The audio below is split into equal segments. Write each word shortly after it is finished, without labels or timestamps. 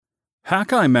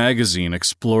Hackeye Magazine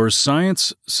explores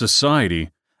science, society,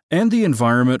 and the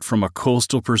environment from a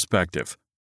coastal perspective.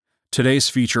 Today's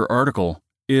feature article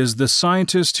is The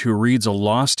Scientist Who Reads a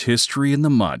Lost History in the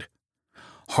Mud.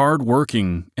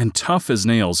 Hard-working and tough as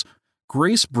nails,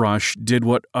 Grace Brush did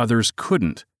what others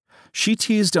couldn't. She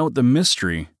teased out the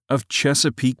mystery of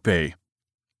Chesapeake Bay.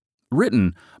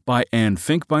 Written by Anne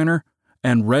Finkbeiner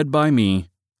and read by me,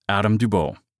 Adam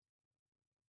Dubois.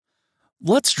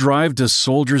 "Let's drive to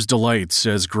Soldier's Delight,"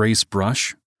 says Grace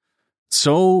Brush.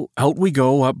 So out we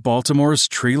go up Baltimore's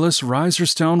treeless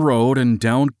Reisterstown Road and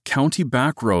down county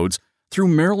back roads through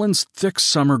Maryland's thick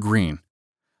summer green.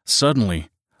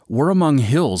 Suddenly, we're among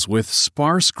hills with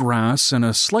sparse grass and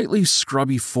a slightly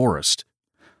scrubby forest.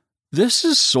 This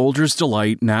is Soldier's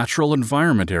Delight Natural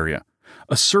Environment Area,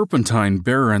 a serpentine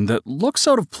barren that looks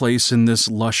out of place in this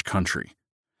lush country.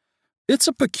 It's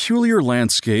a peculiar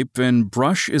landscape, and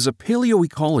Brush is a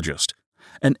paleoecologist,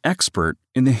 an expert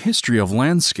in the history of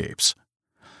landscapes.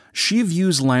 She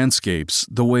views landscapes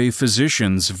the way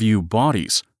physicians view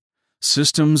bodies,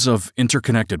 systems of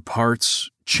interconnected parts,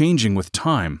 changing with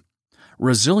time,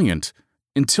 resilient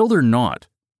until they're not.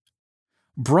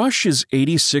 Brush is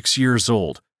 86 years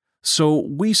old, so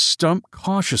we stump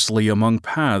cautiously among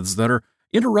paths that are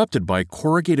interrupted by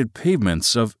corrugated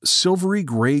pavements of silvery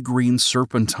gray-green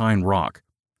serpentine rock.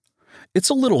 It's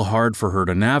a little hard for her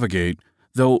to navigate,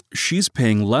 though she's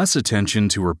paying less attention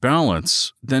to her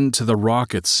balance than to the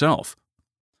rock itself.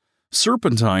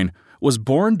 Serpentine was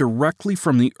born directly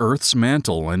from the Earth's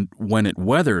mantle, and when it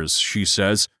weathers, she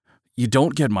says, you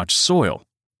don't get much soil.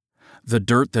 The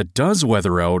dirt that does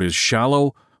weather out is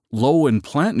shallow, low in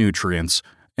plant nutrients,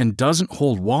 and doesn't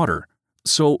hold water,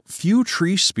 so few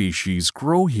tree species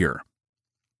grow here.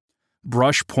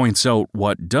 Brush points out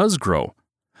what does grow: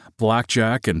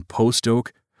 blackjack and post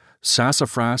oak,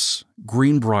 sassafras,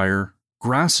 greenbrier,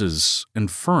 grasses, and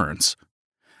ferns,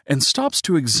 and stops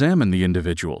to examine the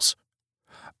individuals.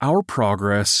 Our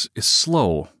progress is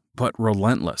slow but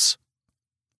relentless.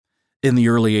 In the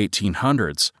early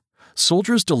 1800s,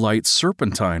 Soldier's Delight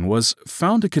serpentine was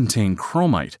found to contain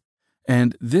chromite,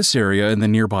 and this area and the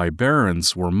nearby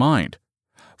barrens were mined.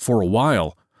 For a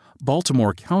while,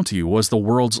 Baltimore County was the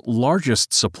world's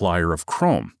largest supplier of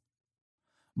chrome.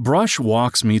 Brush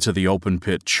walks me to the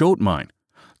open-pit Choate mine,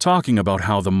 talking about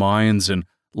how the mines and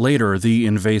later the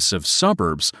invasive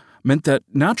suburbs meant that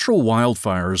natural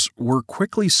wildfires were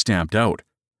quickly stamped out.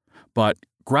 But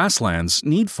grasslands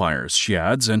need fires, she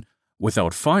adds, and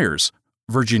without fires,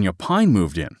 Virginia pine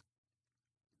moved in.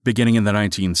 Beginning in the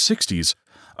 1960s,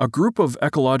 a group of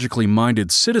ecologically minded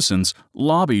citizens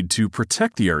lobbied to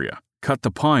protect the area, cut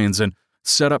the pines, and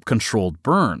set up controlled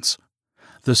burns.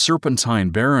 The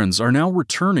serpentine barrens are now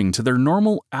returning to their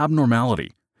normal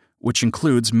abnormality, which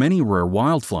includes many rare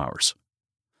wildflowers.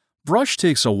 Brush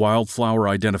takes a wildflower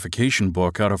identification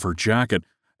book out of her jacket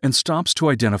and stops to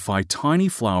identify tiny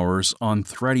flowers on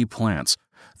thready plants,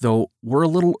 though we're a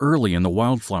little early in the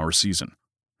wildflower season.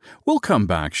 We'll come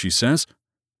back, she says.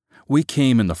 We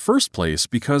came in the first place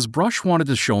because Brush wanted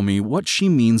to show me what she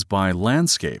means by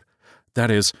landscape, that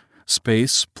is,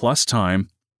 space plus time,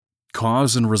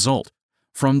 cause and result,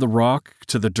 from the rock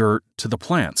to the dirt to the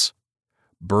plants,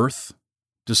 birth,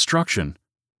 destruction,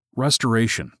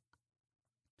 restoration.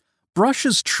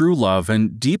 Brush's true love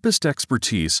and deepest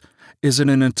expertise is in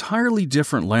an entirely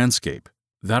different landscape,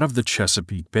 that of the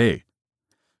Chesapeake Bay.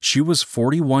 She was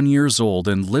 41 years old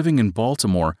and living in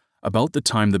Baltimore about the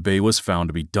time the bay was found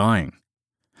to be dying.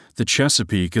 The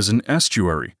Chesapeake is an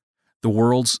estuary, the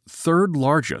world's third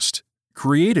largest,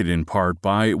 created in part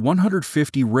by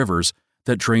 150 rivers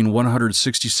that drain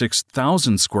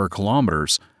 166,000 square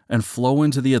kilometers and flow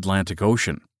into the Atlantic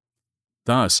Ocean.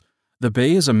 Thus, the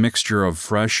bay is a mixture of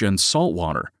fresh and salt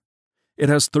water. It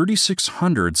has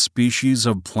 3,600 species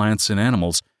of plants and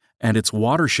animals, and its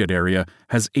watershed area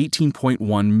has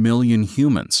 18.1 million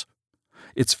humans.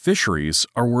 Its fisheries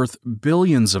are worth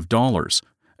billions of dollars,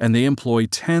 and they employ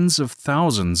tens of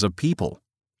thousands of people.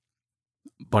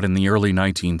 But in the early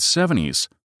 1970s,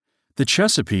 the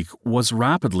Chesapeake was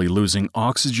rapidly losing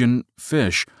oxygen,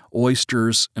 fish,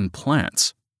 oysters, and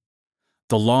plants.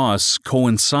 The loss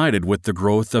coincided with the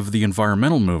growth of the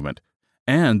environmental movement,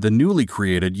 and the newly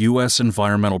created U.S.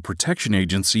 Environmental Protection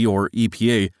Agency, or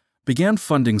EPA, began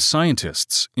funding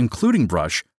scientists, including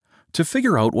Brush, to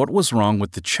figure out what was wrong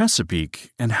with the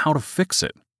Chesapeake and how to fix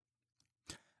it.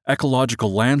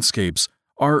 Ecological landscapes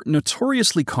are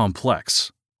notoriously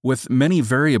complex, with many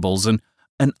variables and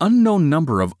an unknown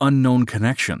number of unknown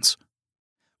connections.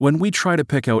 When we try to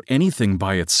pick out anything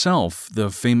by itself, the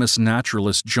famous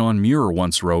naturalist John Muir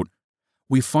once wrote,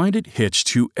 we find it hitched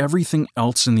to everything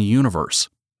else in the universe.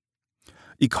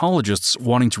 ecologists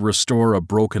wanting to restore a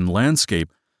broken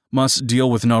landscape must deal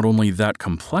with not only that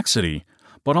complexity,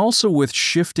 but also with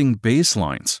shifting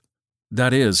baselines.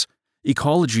 That is,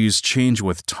 ecologies change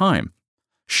with time,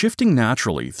 shifting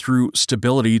naturally through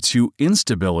stability to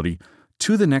instability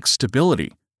to the next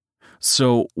stability.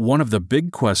 So, one of the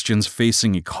big questions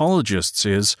facing ecologists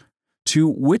is, to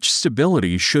which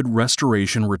stability should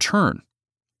restoration return?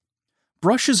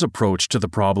 Brush's approach to the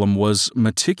problem was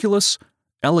meticulous,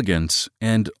 elegant,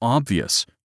 and obvious.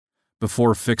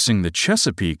 Before fixing the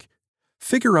Chesapeake,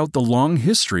 figure out the long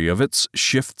history of its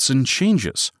shifts and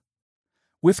changes.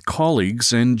 With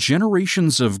colleagues and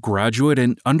generations of graduate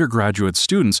and undergraduate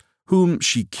students whom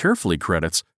she carefully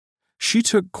credits, she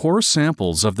took core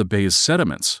samples of the bay's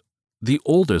sediments, the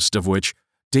oldest of which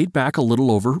date back a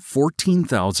little over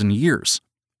 14,000 years.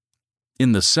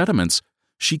 In the sediments,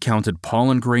 she counted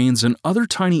pollen grains and other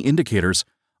tiny indicators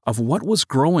of what was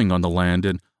growing on the land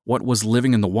and what was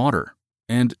living in the water,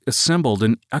 and assembled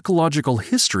an ecological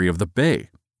history of the bay.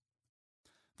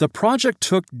 The project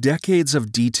took decades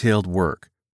of detailed work.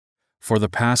 For the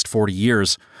past 40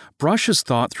 years, Brush has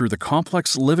thought through the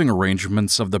complex living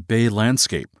arrangements of the bay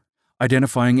landscape,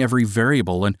 identifying every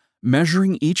variable and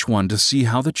measuring each one to see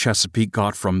how the Chesapeake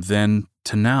got from then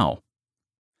to now.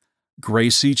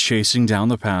 Gracie chasing down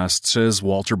the past, says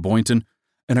Walter Boynton,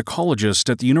 an ecologist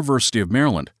at the University of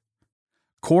Maryland.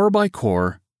 Core by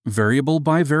core, variable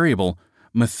by variable,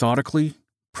 methodically,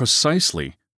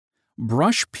 precisely,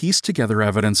 Brush pieced together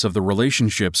evidence of the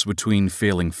relationships between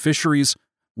failing fisheries,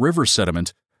 river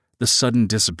sediment, the sudden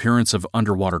disappearance of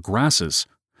underwater grasses,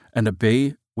 and a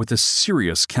bay with a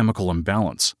serious chemical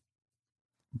imbalance.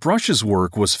 Brush's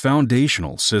work was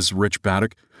foundational, says Rich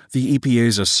Baddock, the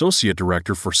EPA's Associate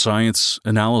Director for Science,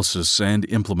 Analysis, and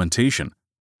Implementation.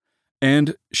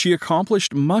 And she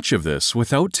accomplished much of this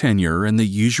without tenure and the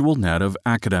usual net of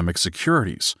academic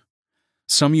securities.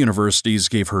 Some universities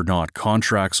gave her not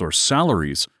contracts or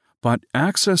salaries, but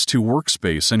access to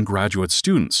workspace and graduate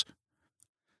students.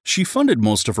 She funded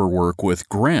most of her work with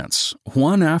grants,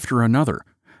 one after another,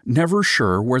 never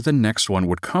sure where the next one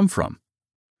would come from.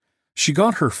 She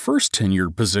got her first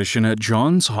tenured position at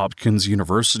Johns Hopkins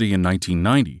University in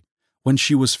 1990, when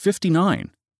she was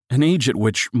 59, an age at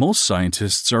which most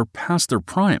scientists are past their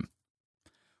prime.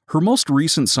 Her most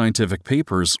recent scientific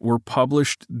papers were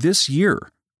published this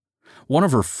year. One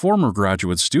of her former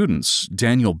graduate students,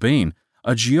 Daniel Bain,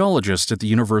 a geologist at the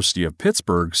University of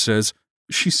Pittsburgh, says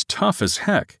she's tough as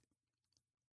heck.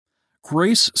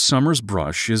 Grace Summers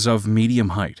Brush is of medium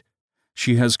height.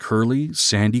 She has curly,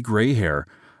 sandy gray hair,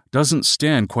 doesn't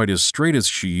stand quite as straight as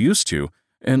she used to,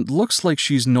 and looks like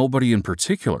she's nobody in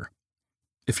particular.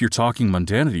 If you're talking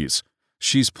mundanities,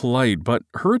 she's polite, but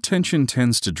her attention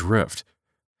tends to drift.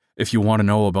 If you want to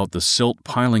know about the silt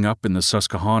piling up in the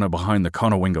Susquehanna behind the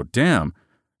Conowingo Dam,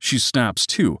 she snaps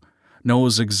too,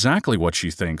 knows exactly what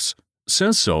she thinks,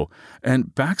 says so,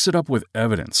 and backs it up with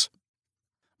evidence.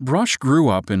 Brush grew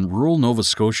up in rural Nova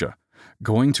Scotia,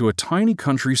 going to a tiny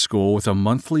country school with a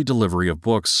monthly delivery of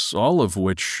books, all of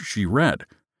which she read.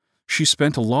 She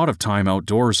spent a lot of time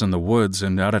outdoors in the woods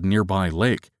and at a nearby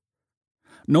lake.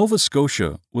 Nova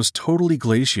Scotia was totally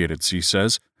glaciated, she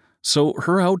says, so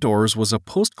her outdoors was a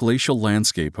post-glacial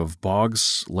landscape of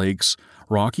bogs, lakes,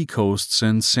 rocky coasts,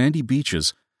 and sandy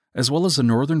beaches, as well as a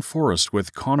northern forest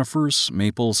with conifers,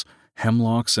 maples,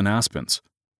 hemlocks, and aspens.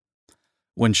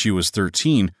 When she was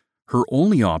 13, her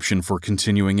only option for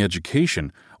continuing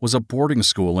education was a boarding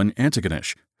school in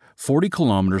Antigonish, 40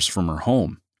 kilometers from her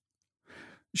home.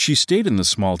 She stayed in the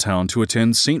small town to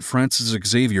attend St. Francis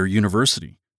Xavier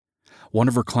University. One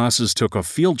of her classes took a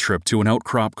field trip to an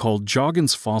outcrop called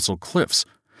Joggins Fossil Cliffs,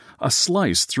 a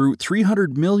slice through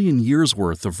 300 million years'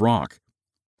 worth of rock.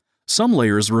 Some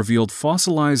layers revealed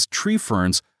fossilized tree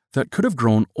ferns that could have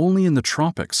grown only in the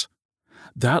tropics.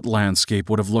 That landscape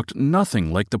would have looked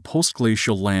nothing like the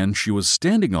post-glacial land she was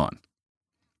standing on.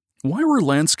 Why were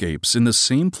landscapes in the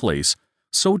same place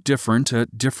so different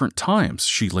at different times,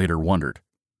 she later wondered.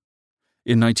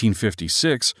 In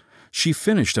 1956, she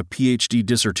finished a PhD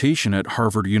dissertation at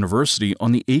Harvard University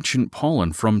on the ancient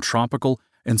pollen from tropical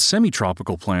and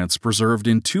semi-tropical plants preserved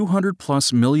in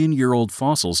 200-plus million-year-old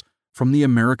fossils from the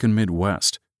American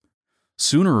Midwest.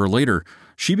 Sooner or later,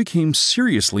 she became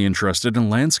seriously interested in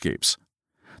landscapes.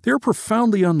 They are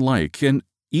profoundly unlike, and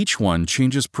each one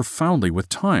changes profoundly with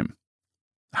time.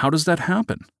 How does that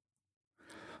happen?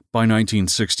 By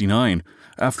 1969,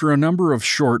 after a number of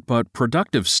short but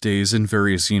productive stays in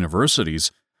various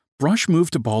universities, Brush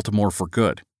moved to Baltimore for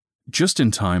good, just in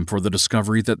time for the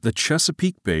discovery that the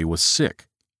Chesapeake Bay was sick.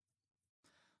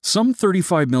 Some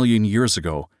 35 million years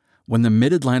ago, when the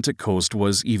mid-Atlantic coast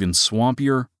was even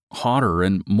swampier, hotter,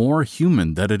 and more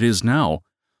humid than it is now,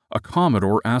 a comet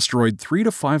or asteroid 3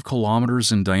 to 5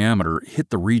 kilometers in diameter hit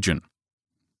the region.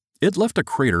 It left a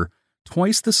crater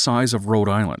twice the size of Rhode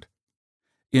Island.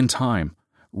 In time,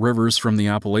 rivers from the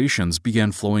Appalachians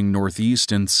began flowing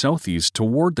northeast and southeast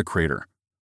toward the crater.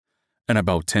 And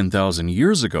about 10,000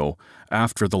 years ago,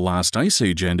 after the last ice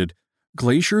age ended,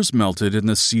 glaciers melted and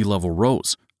the sea level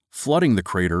rose, flooding the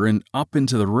crater and up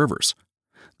into the rivers.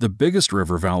 The biggest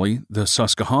river valley, the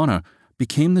Susquehanna,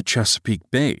 became the Chesapeake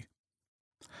Bay.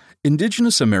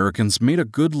 Indigenous Americans made a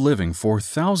good living for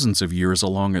thousands of years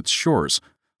along its shores,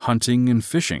 hunting and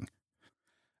fishing.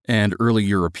 And early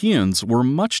Europeans were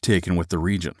much taken with the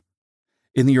region.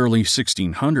 In the early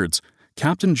 1600s,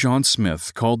 Captain John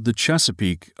Smith called the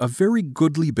Chesapeake a very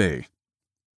goodly bay.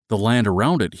 The land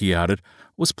around it, he added,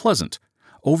 was pleasant,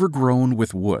 overgrown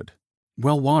with wood,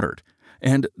 well-watered,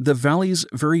 and the valleys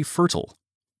very fertile.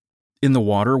 In the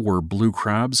water were blue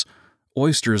crabs,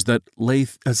 oysters that lay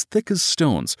as thick as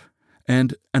stones,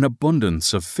 and an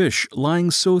abundance of fish lying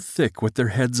so thick with their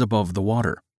heads above the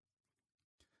water.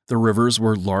 The rivers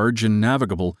were large and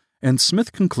navigable, and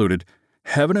Smith concluded,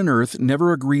 heaven and earth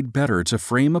never agreed better to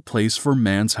frame a place for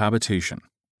man's habitation.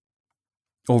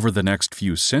 Over the next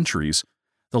few centuries,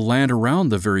 the land around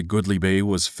the very goodly bay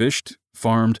was fished,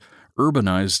 farmed,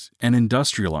 urbanized, and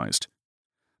industrialized.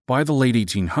 By the late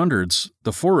 1800s,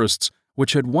 the forests,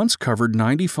 which had once covered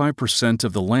 95%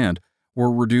 of the land,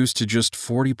 were reduced to just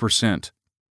 40%.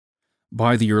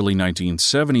 By the early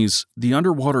 1970s, the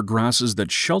underwater grasses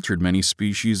that sheltered many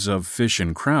species of fish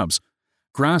and crabs,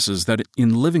 grasses that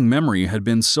in living memory had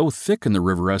been so thick in the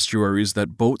river estuaries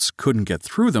that boats couldn't get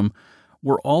through them,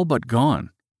 were all but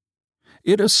gone.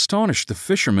 It astonished the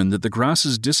fishermen that the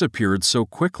grasses disappeared so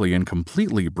quickly and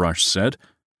completely, Brush said.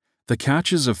 The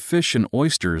catches of fish and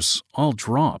oysters all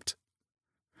dropped.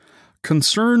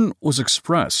 Concern was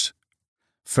expressed.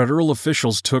 Federal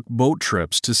officials took boat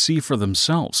trips to see for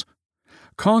themselves.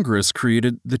 Congress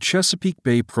created the Chesapeake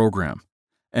Bay Program,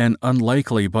 an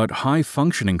unlikely but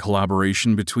high-functioning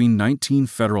collaboration between 19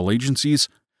 federal agencies,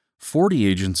 40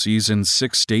 agencies in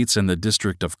 6 states and the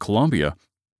District of Columbia,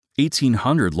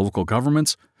 1,800 local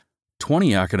governments,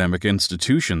 20 academic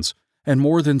institutions, and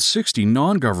more than 60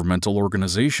 non-governmental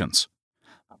organizations.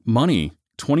 Money,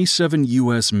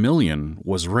 $27 million,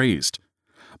 was raised.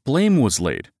 Blame was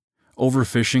laid.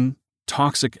 Overfishing,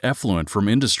 toxic effluent from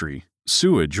industry,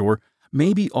 sewage, or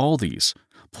maybe all these,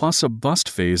 plus a bust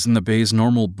phase in the bay's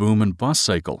normal boom and bust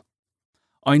cycle.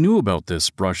 I knew about this,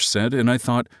 Brush said, and I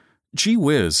thought, gee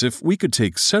whiz, if we could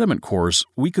take sediment cores,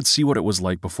 we could see what it was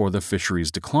like before the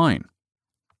fishery's decline.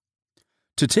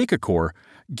 To take a core,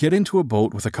 get into a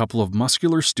boat with a couple of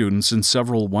muscular students and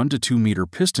several 1 to 2 meter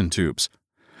piston tubes.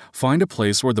 Find a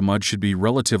place where the mud should be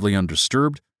relatively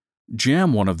undisturbed,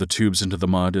 jam one of the tubes into the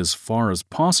mud as far as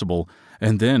possible,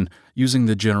 and then, using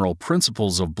the general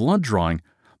principles of blood drawing,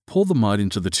 pull the mud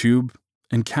into the tube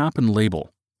and cap and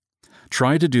label.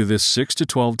 Try to do this 6 to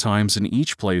 12 times in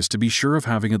each place to be sure of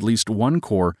having at least one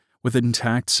core with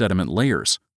intact sediment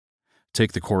layers.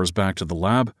 Take the cores back to the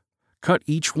lab, cut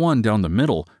each one down the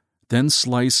middle, then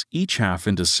slice each half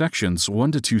into sections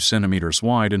 1 to 2 centimeters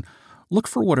wide and look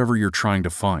for whatever you're trying to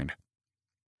find.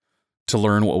 To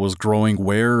learn what was growing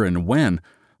where and when,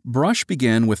 Brush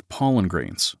began with pollen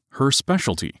grains, her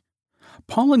specialty.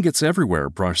 Pollen gets everywhere,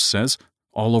 Brush says,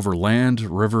 all over land,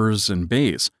 rivers, and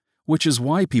bays, which is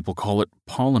why people call it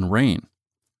pollen rain.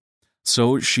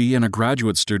 So she and a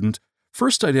graduate student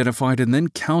first identified and then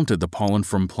counted the pollen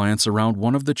from plants around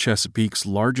one of the Chesapeake's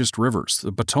largest rivers,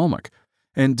 the Potomac,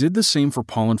 and did the same for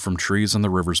pollen from trees on the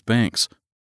river's banks.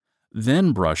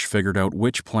 Then Brush figured out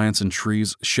which plants and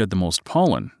trees shed the most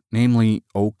pollen, namely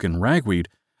oak and ragweed,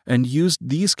 and used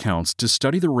these counts to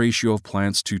study the ratio of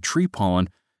plants to tree pollen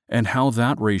and how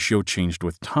that ratio changed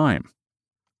with time.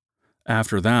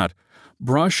 After that,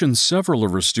 Brush and several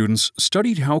of her students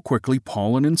studied how quickly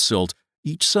pollen and silt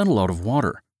each settle out of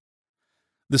water.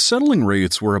 The settling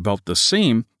rates were about the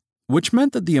same, which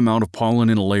meant that the amount of pollen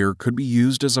in a layer could be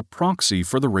used as a proxy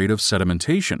for the rate of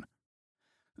sedimentation.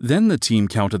 Then the team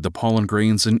counted the pollen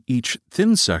grains in each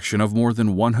thin section of more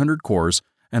than 100 cores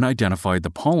and identified the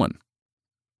pollen.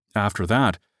 After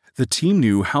that, the team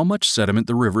knew how much sediment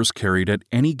the rivers carried at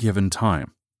any given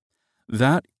time.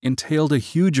 That entailed a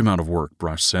huge amount of work,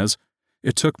 Brush says.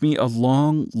 It took me a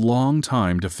long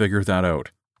time to figure that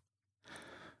out.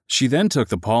 She then took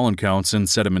the pollen counts and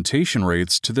sedimentation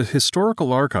rates to the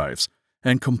historical archives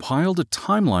and compiled a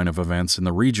timeline of events in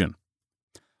the region.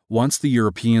 Once the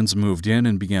Europeans moved in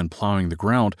and began plowing the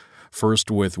ground,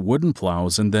 first with wooden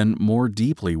plows and then more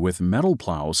deeply with metal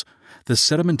plows, the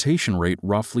sedimentation rate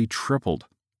roughly tripled.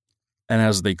 And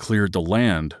as they cleared the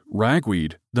land,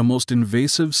 ragweed, the most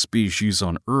invasive species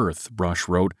on Earth, Brush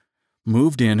wrote,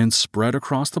 moved in and spread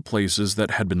across the places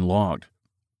that had been logged.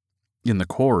 In the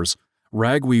cores,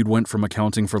 ragweed went from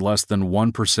accounting for less than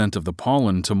 1% of the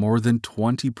pollen to more than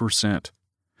 20%.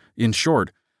 In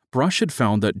short, Brush had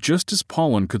found that just as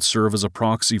pollen could serve as a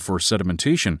proxy for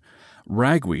sedimentation,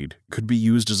 ragweed could be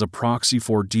used as a proxy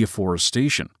for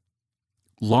deforestation.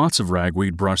 Lots of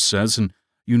ragweed, Brush says, and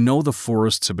you know the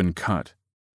forests have been cut.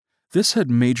 This had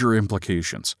major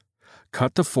implications.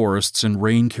 Cut the forests and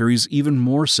rain carries even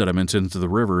more sediment into the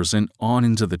rivers and on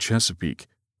into the Chesapeake.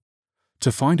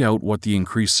 To find out what the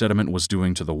increased sediment was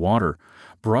doing to the water,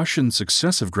 Brush and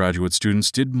successive graduate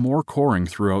students did more coring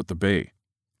throughout the bay.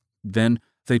 Then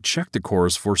they checked the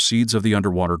cores for seeds of the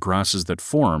underwater grasses that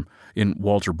form, in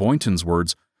Walter Boynton's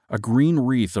words, a green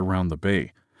wreath around the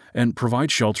bay, and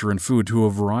provide shelter and food to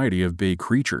a variety of bay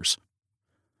creatures.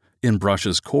 In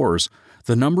Brush's cores,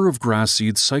 the number of grass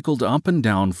seeds cycled up and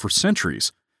down for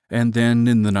centuries, and then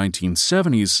in the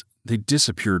 1970s, they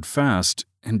disappeared fast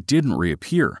and didn't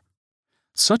reappear.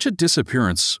 Such a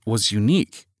disappearance was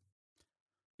unique.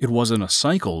 It wasn't a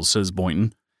cycle, says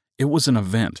Boynton. It was an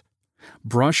event.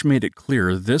 Brush made it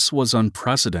clear this was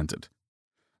unprecedented.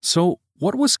 So,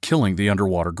 what was killing the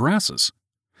underwater grasses?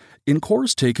 In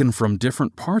cores taken from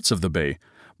different parts of the bay,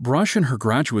 Brush and her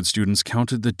graduate students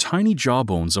counted the tiny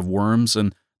jawbones of worms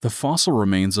and the fossil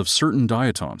remains of certain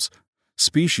diatoms,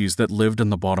 species that lived in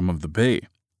the bottom of the bay.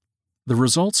 The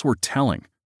results were telling.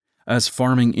 As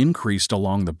farming increased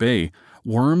along the bay,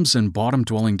 worms and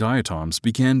bottom-dwelling diatoms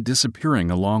began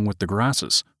disappearing along with the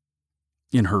grasses.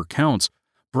 In her counts,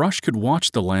 Brush could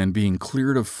watch the land being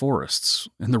cleared of forests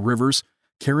and the rivers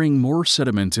carrying more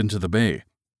sediment into the bay.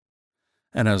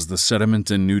 And as the sediment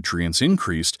and nutrients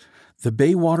increased, the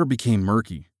bay water became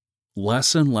murky.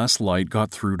 Less and less light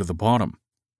got through to the bottom.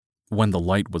 When the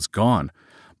light was gone,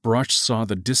 Brush saw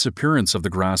the disappearance of the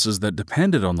grasses that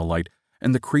depended on the light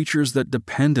and the creatures that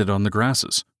depended on the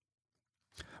grasses.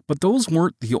 But those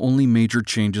weren't the only major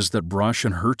changes that Brush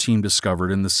and her team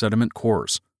discovered in the sediment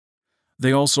cores.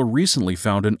 They also recently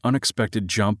found an unexpected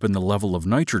jump in the level of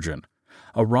nitrogen,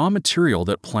 a raw material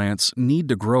that plants need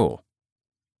to grow.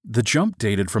 The jump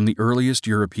dated from the earliest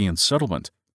European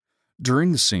settlement.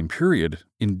 During the same period,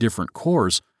 in different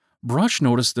cores, Brush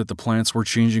noticed that the plants were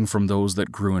changing from those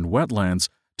that grew in wetlands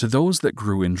to those that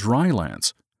grew in dry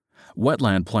lands.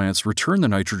 Wetland plants return the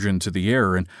nitrogen to the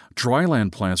air, and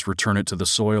dryland plants return it to the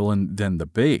soil and then the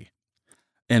bay.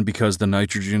 And because the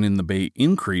nitrogen in the bay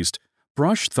increased,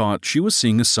 Brush thought she was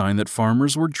seeing a sign that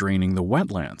farmers were draining the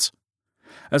wetlands.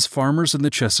 As farmers in the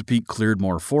Chesapeake cleared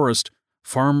more forest,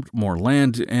 farmed more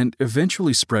land, and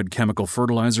eventually spread chemical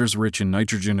fertilizers rich in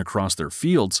nitrogen across their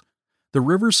fields, the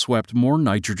rivers swept more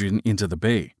nitrogen into the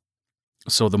bay.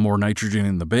 So the more nitrogen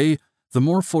in the bay, the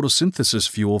more photosynthesis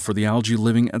fuel for the algae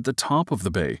living at the top of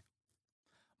the bay.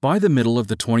 By the middle of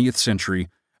the 20th century,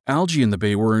 algae in the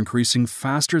bay were increasing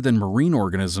faster than marine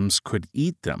organisms could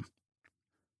eat them.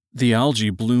 The algae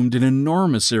bloomed in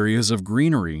enormous areas of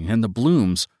greenery, and the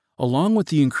blooms, along with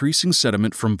the increasing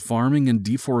sediment from farming and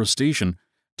deforestation,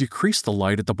 decreased the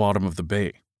light at the bottom of the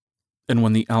bay. And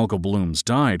when the algal blooms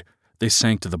died, they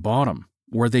sank to the bottom,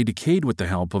 where they decayed with the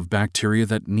help of bacteria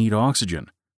that need oxygen.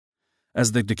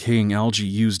 As the decaying algae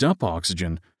used up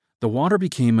oxygen, the water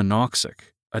became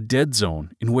anoxic, a dead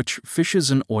zone in which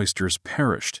fishes and oysters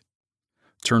perished.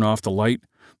 Turn off the light,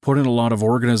 put in a lot of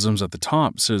organisms at the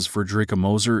top, says Frederica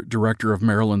Moser, director of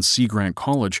Maryland's Sea Grant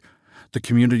College. The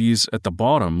communities at the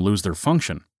bottom lose their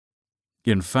function.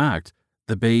 In fact,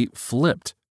 the bay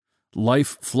flipped.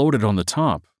 Life floated on the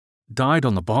top, died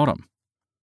on the bottom.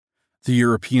 The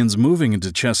Europeans moving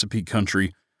into Chesapeake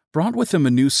country brought with them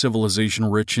a new civilization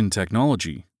rich in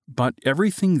technology, but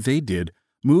everything they did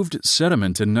moved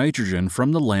sediment and nitrogen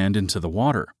from the land into the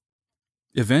water.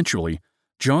 Eventually,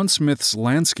 John Smith's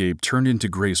landscape turned into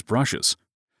Grace Brush's.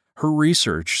 Her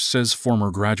research, says former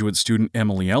graduate student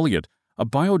Emily Elliott, a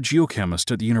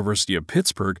biogeochemist at the University of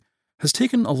Pittsburgh, has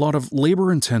taken a lot of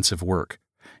labor-intensive work.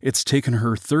 It's taken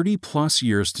her 30-plus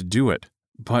years to do it,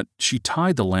 but she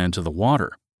tied the land to the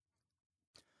water.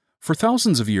 For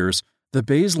thousands of years, the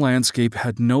bay's landscape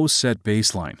had no set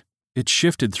baseline. It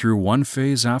shifted through one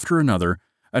phase after another,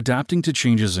 adapting to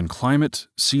changes in climate,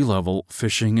 sea level,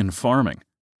 fishing, and farming.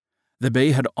 The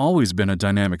bay had always been a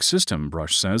dynamic system,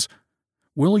 Brush says.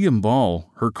 William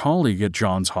Ball, her colleague at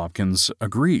Johns Hopkins,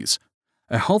 agrees.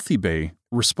 A healthy bay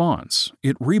responds,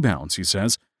 it rebounds, he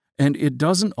says, and it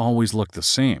doesn't always look the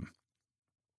same.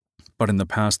 But in the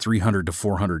past 300 to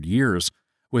 400 years,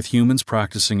 with humans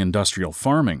practicing industrial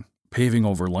farming, paving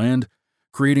over land,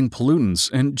 creating pollutants,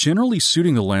 and generally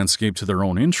suiting the landscape to their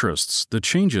own interests, the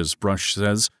changes, Brush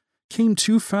says, came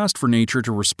too fast for nature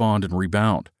to respond and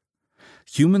rebound.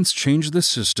 Humans change the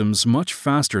systems much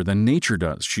faster than nature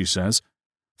does, she says.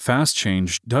 Fast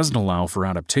change doesn't allow for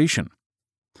adaptation.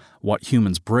 What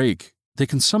humans break, they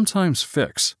can sometimes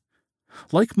fix.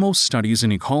 Like most studies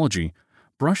in ecology,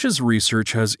 Brush's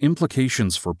research has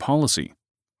implications for policy.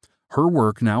 Her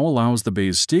work now allows the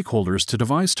Bay's stakeholders to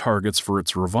devise targets for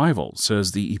its revival,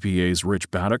 says the EPA's Rich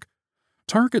Baddock.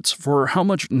 Targets for how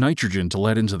much nitrogen to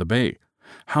let into the Bay,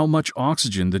 how much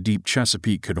oxygen the deep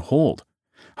Chesapeake could hold,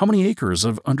 how many acres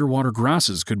of underwater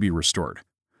grasses could be restored,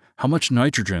 how much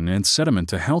nitrogen and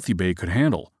sediment a healthy bay could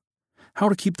handle, how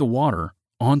to keep the water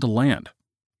onto land.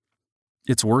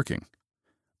 It's working.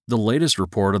 The latest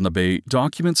report on the Bay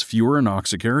documents fewer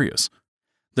anoxic areas.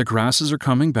 The grasses are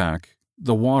coming back.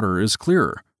 The water is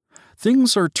clearer.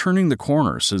 Things are turning the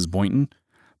corner, says Boynton.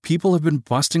 People have been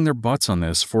busting their butts on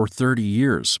this for 30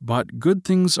 years, but good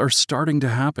things are starting to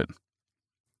happen.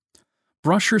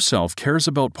 Brush herself cares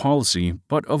about policy,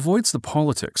 but avoids the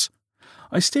politics.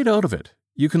 I stayed out of it.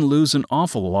 You can lose an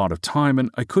awful lot of time, and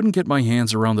I couldn't get my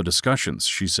hands around the discussions,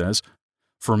 she says.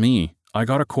 For me, I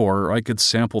got a core, I could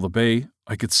sample the Bay,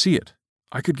 I could see it,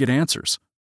 I could get answers.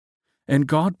 And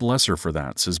God bless her for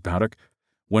that, says Baddock.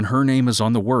 When her name is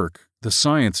on the work, the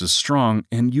science is strong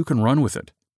and you can run with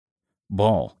it.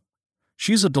 Ball.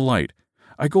 She's a delight.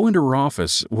 I go into her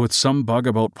office with some bug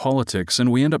about politics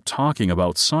and we end up talking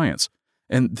about science,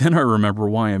 and then I remember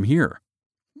why I'm here.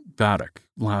 Baddock,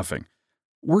 laughing.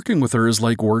 Working with her is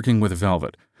like working with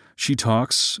Velvet. She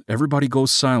talks, everybody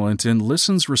goes silent and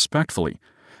listens respectfully,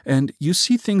 and you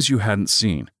see things you hadn't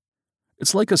seen.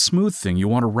 It's like a smooth thing you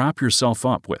want to wrap yourself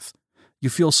up with. You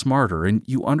feel smarter and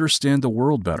you understand the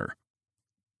world better.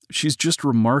 She's just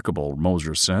remarkable,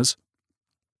 Moser says.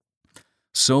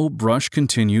 So Brush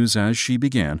continues as she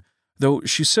began, though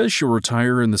she says she'll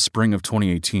retire in the spring of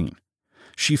 2018.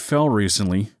 She fell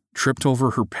recently, tripped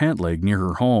over her pant leg near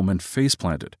her home and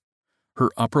face-planted.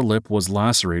 Her upper lip was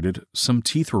lacerated, some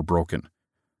teeth were broken.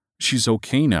 She's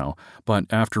okay now, but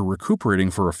after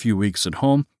recuperating for a few weeks at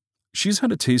home, she's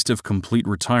had a taste of complete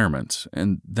retirement,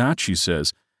 and that, she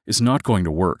says, is not going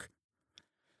to work.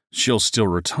 She'll still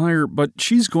retire, but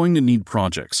she's going to need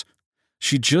projects.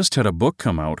 She just had a book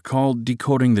come out called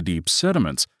Decoding the Deep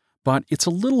Sediments, but it's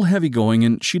a little heavy-going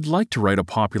and she'd like to write a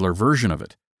popular version of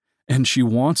it. And she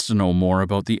wants to know more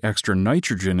about the extra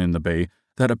nitrogen in the Bay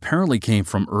that apparently came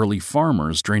from early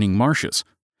farmers draining marshes.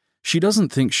 She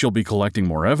doesn't think she'll be collecting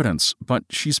more evidence, but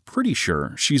she's pretty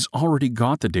sure she's already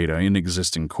got the data in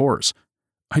existing cores.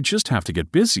 I just have to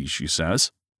get busy, she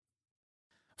says.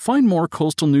 Find more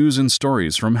coastal news and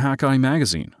stories from Hackeye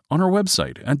Magazine on our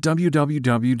website at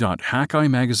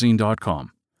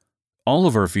www.hackeyemagazine.com. All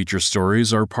of our feature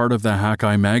stories are part of the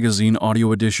Hackeye Magazine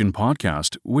Audio Edition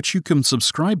podcast, which you can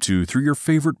subscribe to through your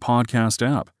favorite podcast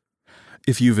app.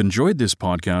 If you've enjoyed this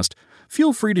podcast,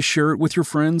 feel free to share it with your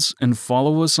friends and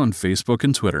follow us on Facebook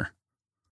and Twitter.